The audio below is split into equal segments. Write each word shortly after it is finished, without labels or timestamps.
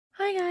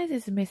Hi guys,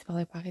 it's Miss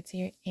Polly Pockets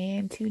here,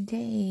 and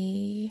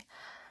today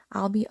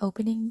I'll be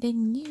opening the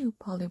new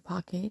Polly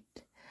Pocket.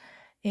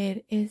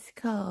 It is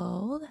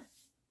called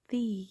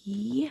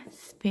the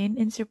Spin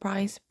and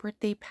Surprise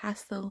Birthday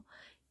Pastel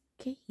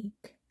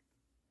Cake.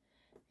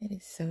 It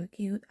is so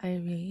cute. I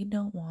really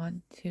don't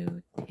want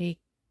to take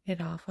it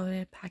off of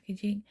the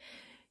packaging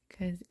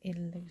because it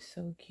looks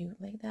so cute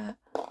like that,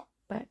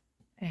 but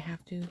I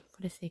have to,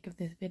 for the sake of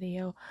this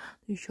video,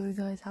 to show you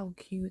guys how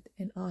cute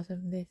and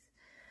awesome this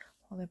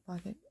Polly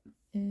Pocket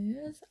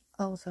is.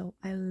 Also,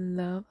 I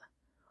love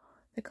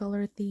the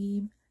color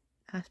theme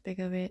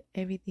aspect of it,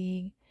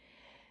 everything.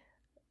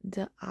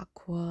 The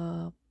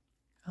aqua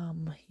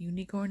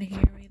unicorn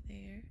hair right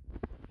there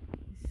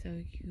is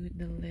so cute.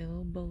 The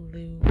little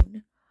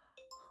balloon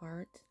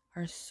hearts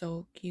are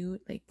so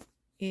cute. Like,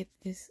 it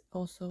is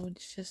also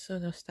just so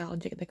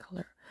nostalgic, the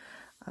color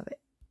of it.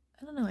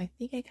 I don't know, I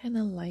think I kind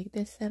of like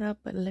this setup,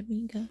 but let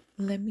me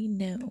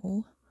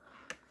know.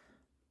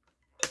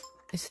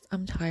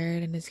 I'm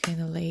tired and it's kind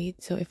of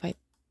late, so if I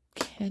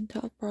can't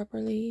talk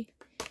properly,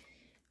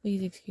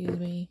 please excuse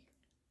me.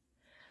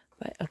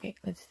 But okay,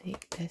 let's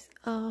take this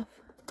off.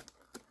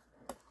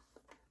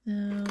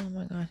 Oh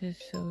my gosh,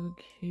 it's so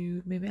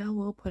cute. Maybe I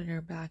will put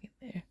her back in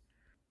there.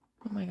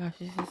 Oh my gosh,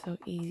 this is so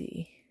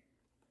easy.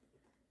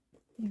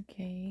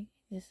 Okay,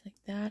 just like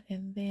that.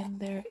 And then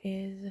there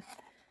is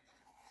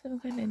some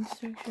kind of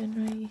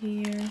instruction right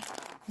here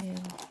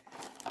and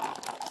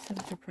some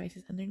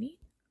surprises underneath.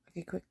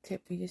 Okay, quick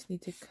tip, you just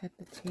need to cut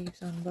the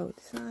tapes on both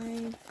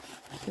sides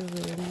to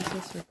release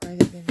the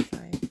surprises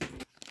inside.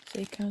 So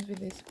it comes with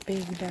this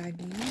big baggie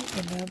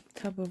and a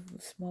tub of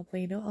small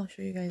Play-Doh. I'll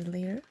show you guys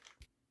later.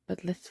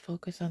 But let's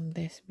focus on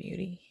this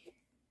beauty.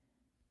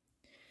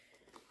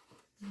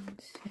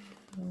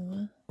 So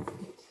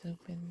let's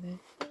open this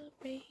up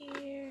right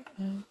here.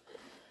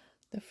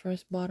 The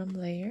first bottom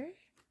layer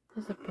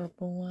is the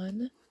purple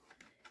one.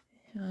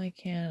 I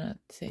cannot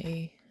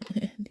say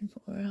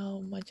anymore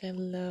how much I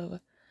love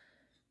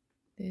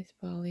this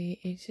Polly.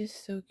 It's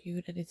just so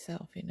cute at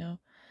itself, you know.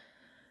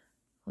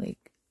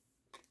 Like,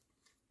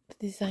 the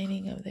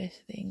designing of this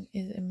thing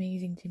is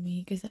amazing to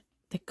me because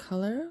the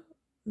color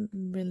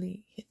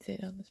really hits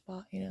it on the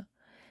spot, you know.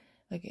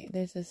 Okay,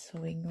 there's a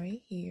swing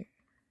right here,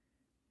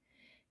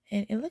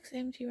 and it looks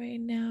empty right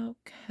now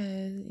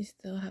because you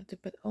still have to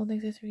put all the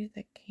accessories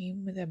that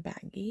came with a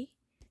baggie.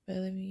 But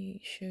let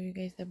me show you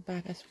guys the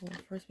back as well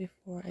first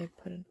before I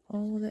put in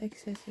all the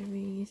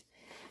accessories.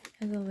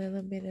 It has a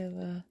little bit of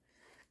a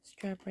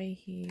strap right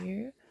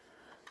here,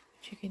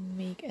 which you can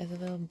make as a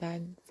little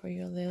bag for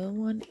your little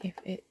one if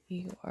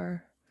you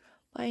are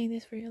buying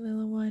this for your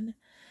little one.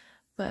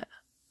 But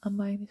I'm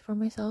buying this for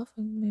myself,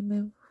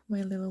 and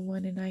my little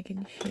one and I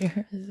can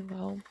share as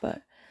well.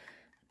 But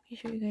let me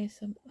show you guys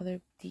some other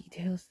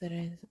details that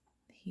is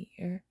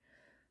here.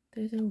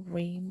 There's a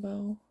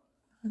rainbow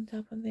on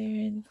top of there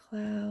and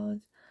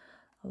clouds,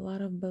 a lot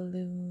of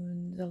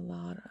balloons, a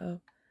lot of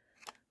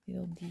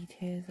little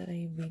details that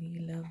I really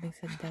love. There's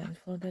a dance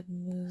floor that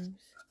moves.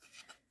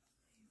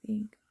 I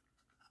think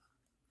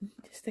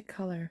just the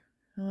color,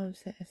 I'm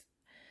obsessed.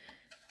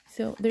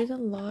 So there's a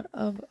lot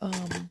of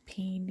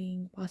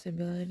painting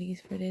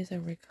possibilities for this, or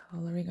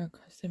recoloring or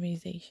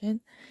customization.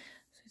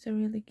 So it's a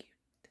really cute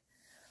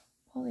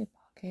Polly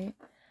Pocket,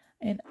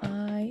 and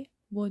I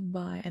would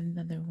buy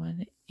another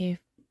one if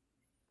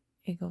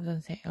it goes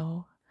on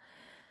sale.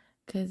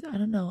 Cause I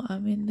don't know,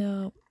 I'm in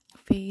the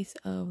phase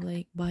of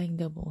like buying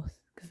doubles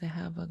because I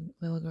have a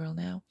little girl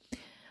now.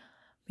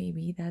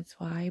 Maybe that's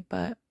why,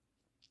 but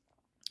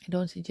I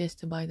don't suggest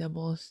to buy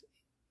doubles,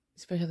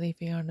 especially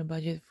if you're on a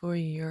budget for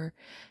your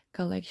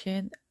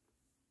collection,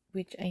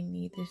 which I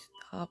need to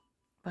stop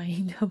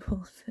buying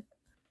doubles.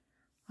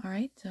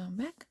 Alright, so I'm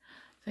back.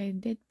 So I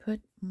did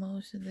put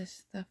most of this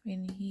stuff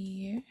in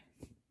here.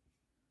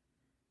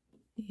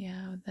 You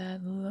have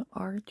that little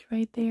arch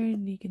right there,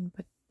 and you can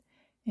put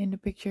in the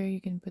picture,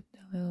 you can put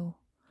the little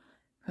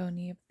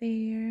pony up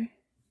there.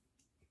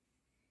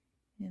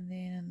 And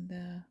then on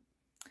the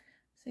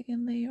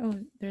second layer, oh,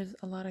 there's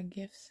a lot of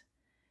gifts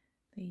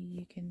that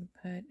you can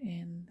put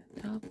in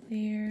the top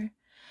there.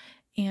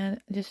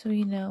 And just so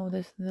you know,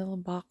 this little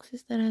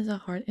boxes that has a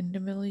heart in the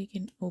middle, you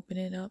can open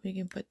it up, you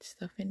can put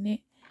stuff in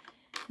it.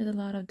 There's a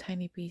lot of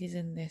tiny pieces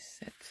in this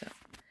set, so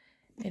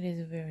it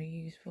is very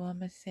useful, I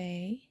must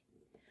say.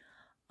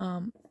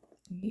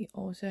 You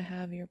also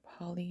have your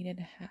Polly that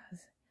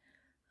has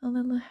a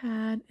little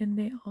hat, and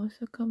they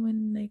also come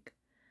in like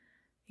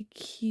a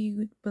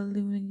cute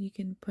balloon you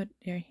can put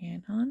your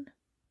hand on.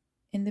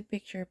 In the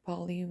picture,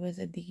 Polly was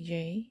a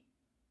DJ,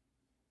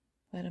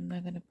 but I'm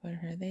not gonna put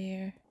her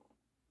there.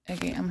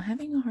 Okay, I'm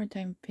having a hard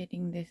time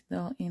fitting this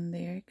doll in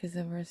there because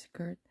of her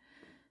skirt.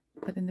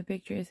 But in the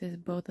picture, it says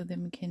both of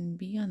them can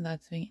be on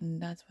that swing,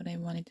 and that's what I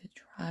wanted to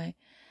try.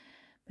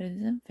 But it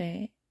doesn't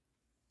fit.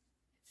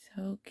 It's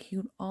so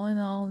cute. All in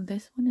all,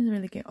 this one is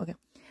really cute. Okay,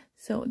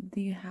 so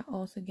do you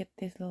also get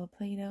this little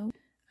Play-Doh?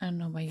 I don't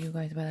know about you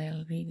guys, but I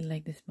really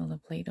like the smell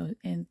of Play-Doh.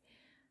 And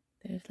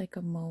there's like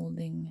a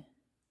molding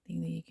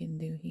thing that you can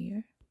do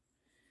here.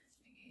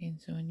 Okay,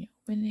 so when you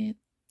open it,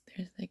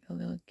 there's like a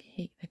little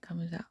cake that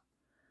comes out.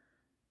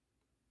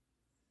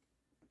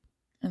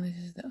 And this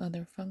is the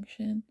other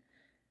function,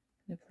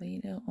 the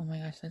Play-Doh. Oh my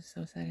gosh, that's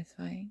so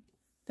satisfying.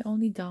 The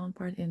only down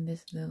part in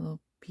this little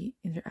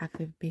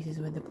interactive pieces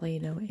with the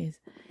Play-Doh is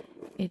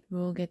it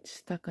will get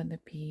stuck on the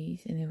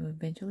piece and it will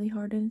eventually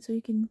harden, so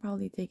you can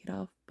probably take it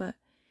off, but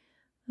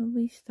it'll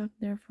be stuck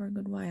there for a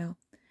good while.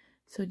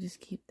 So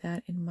just keep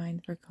that in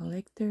mind for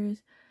collectors.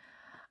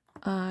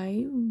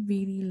 I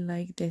really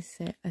like this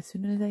set. As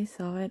soon as I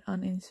saw it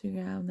on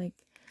Instagram, like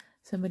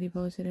somebody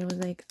posted it, was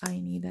like, I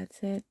need that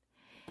set.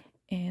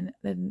 And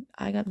then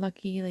I got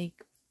lucky,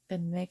 like the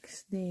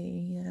next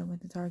day that I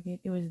went to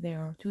Target, it was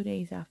there, or 2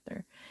 days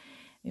after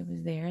it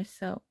was there.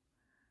 So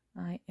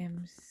I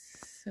am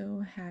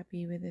so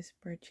happy with this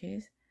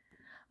purchase.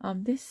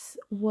 This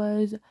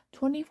was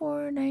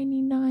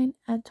 $24.99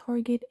 at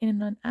Target,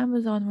 and on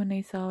Amazon when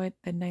I saw it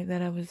the night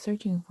that I was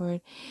searching for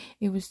it,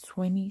 it was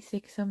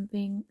 26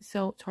 something.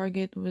 So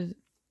Target was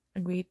a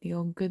great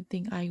deal. Good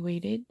thing I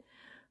waited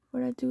for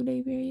that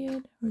 2-day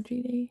period or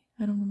 3-day.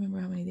 I don't remember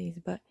how many days,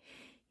 but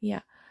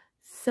yeah.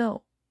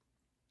 So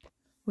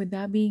with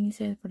that being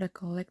said, for the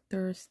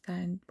collector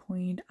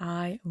standpoint,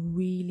 I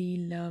really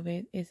love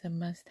it. It's a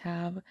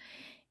must-have,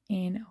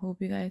 and I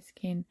hope you guys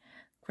can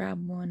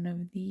grab one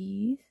of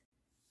these.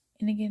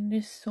 And again,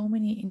 there's so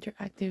many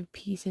interactive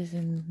pieces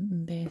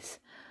in this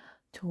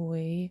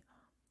toy.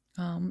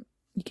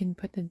 You can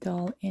put the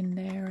doll in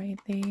there, right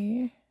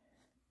there.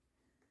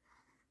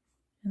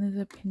 And there's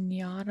a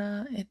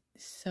piñata. It's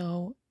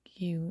so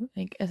cute.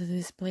 Like as a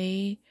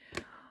display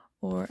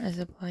or as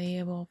a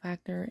playable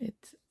factor,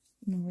 it's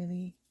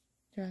really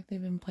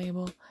interactive and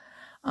playable.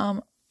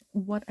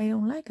 What I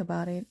don't like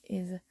about it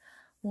is,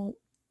 well,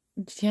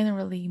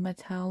 generally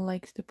Mattel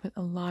likes to put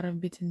a lot of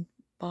bits and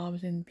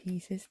bobs and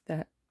pieces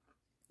that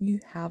you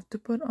have to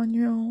put on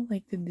your own,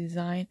 like the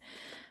design.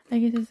 I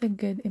guess it's a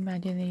good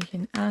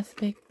imagination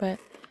aspect, but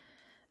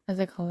as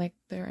a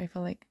collector, I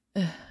feel like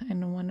I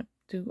don't want to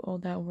do all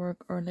that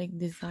work or like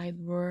decide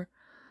where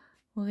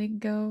will it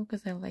go,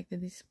 because I like to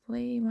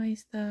display my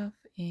stuff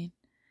and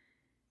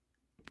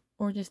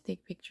or just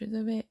take pictures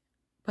of it.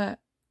 But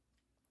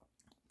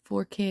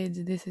for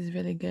kids, this is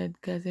really good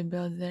because it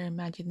builds their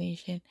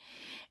imagination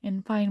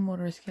and fine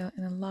motor skill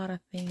and a lot of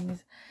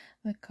things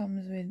that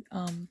comes with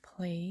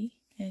play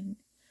and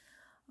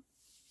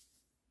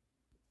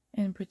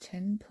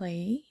pretend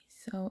play.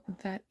 So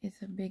that is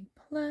a big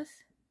plus.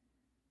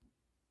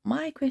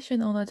 My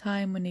question all the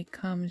time when it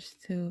comes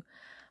to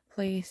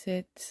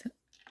playsets,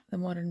 the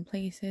modern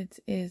playsets,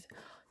 is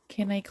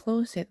can I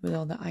close it with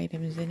all the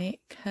items in it?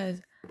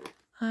 Because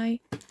I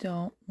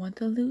don't want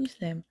to lose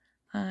them.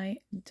 I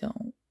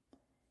don't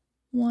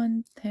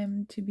want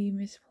them to be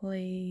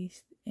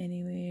misplaced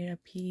anywhere, a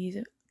piece,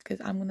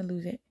 because I'm gonna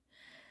lose it.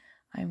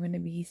 I'm gonna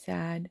be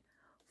sad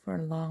for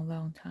a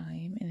long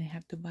time and I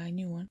have to buy a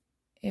new one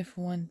if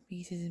one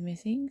piece is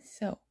missing.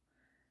 So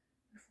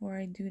before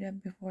I do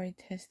that, before I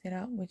test it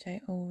out, which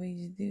I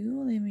always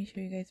do, let me show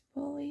you guys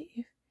fully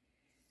if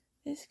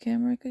this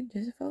camera could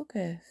just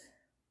focus.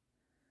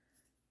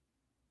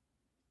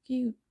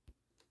 Cute.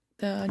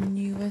 The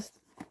newest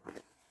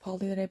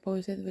poly that I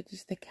posted, which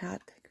is the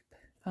cat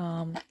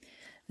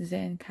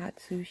Zen cat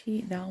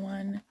sushi. That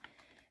one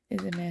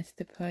is a mess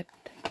to put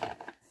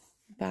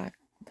back,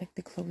 like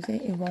to close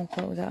it. It won't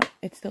close up.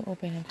 It's still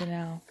open until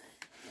now.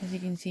 As you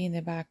can see in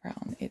the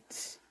background,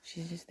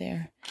 she's just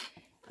there.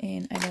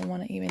 And I don't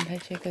want to even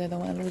touch it because I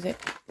don't want to lose it.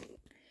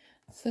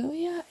 So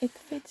yeah, it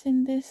fits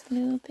in this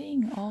little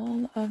thing.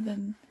 All of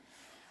the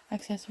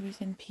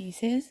accessories and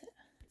pieces.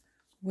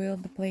 Will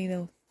the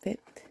Play-Doh fit?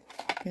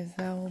 Because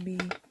that will be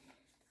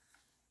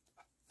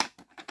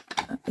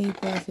A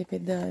plus if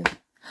it does.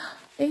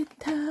 It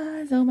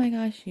does! Oh my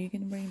gosh, you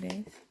can bring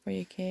this for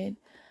your kid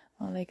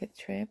on like a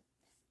trip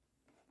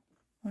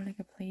or like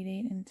a play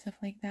date and stuff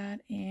like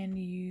that, and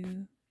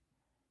you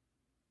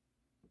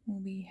will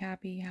be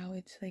happy how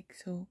it's like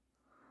so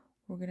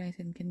organized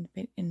and can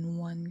fit in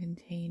one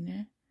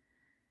container.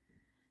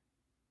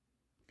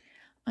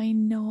 I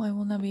know I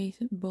will not be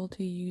able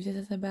to use it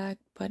as a bag,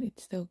 but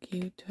it's still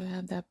cute to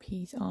have that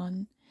piece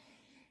on.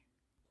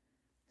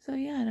 So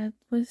yeah, that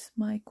was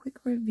my quick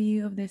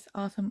review of this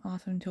awesome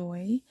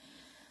toy.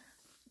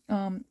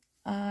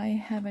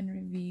 I haven't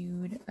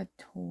reviewed a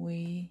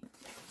toy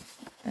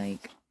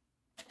like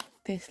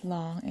this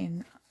long,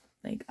 and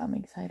like I'm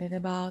excited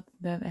about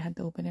that. I had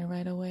to open it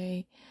right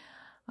away.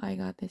 I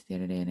got this the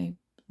other day and I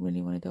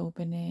really wanted to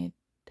open it,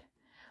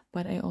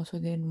 but I also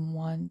didn't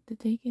want to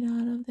take it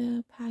out of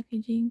the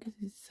packaging because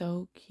it's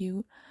so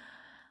cute.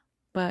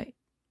 But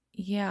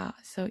yeah,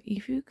 so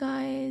if you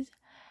guys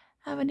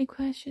have any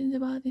questions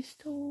about this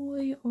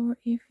toy, or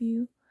if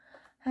you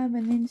have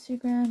an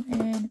Instagram,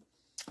 and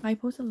I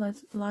post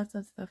lots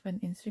of stuff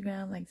on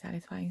Instagram, like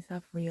satisfying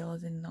stuff,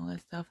 reels and all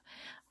that stuff,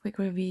 quick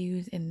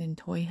reviews, and then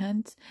toy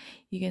hunts.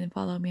 You can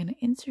follow me on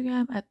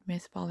Instagram at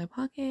Miss Polly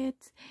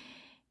Pockets,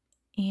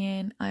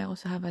 and I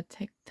also have a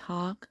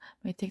TikTok.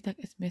 My TikTok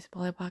is Miss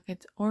Polly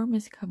Pockets or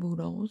Miss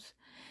Caboodles.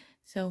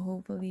 So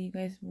hopefully you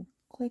guys will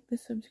click the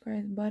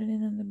subscribe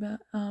button on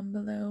the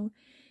below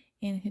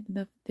and hit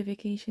the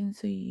notification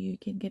so you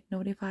can get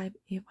notified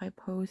if I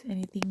post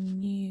anything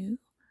new.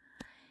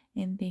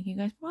 And thank you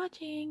guys for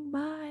watching.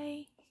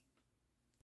 Bye.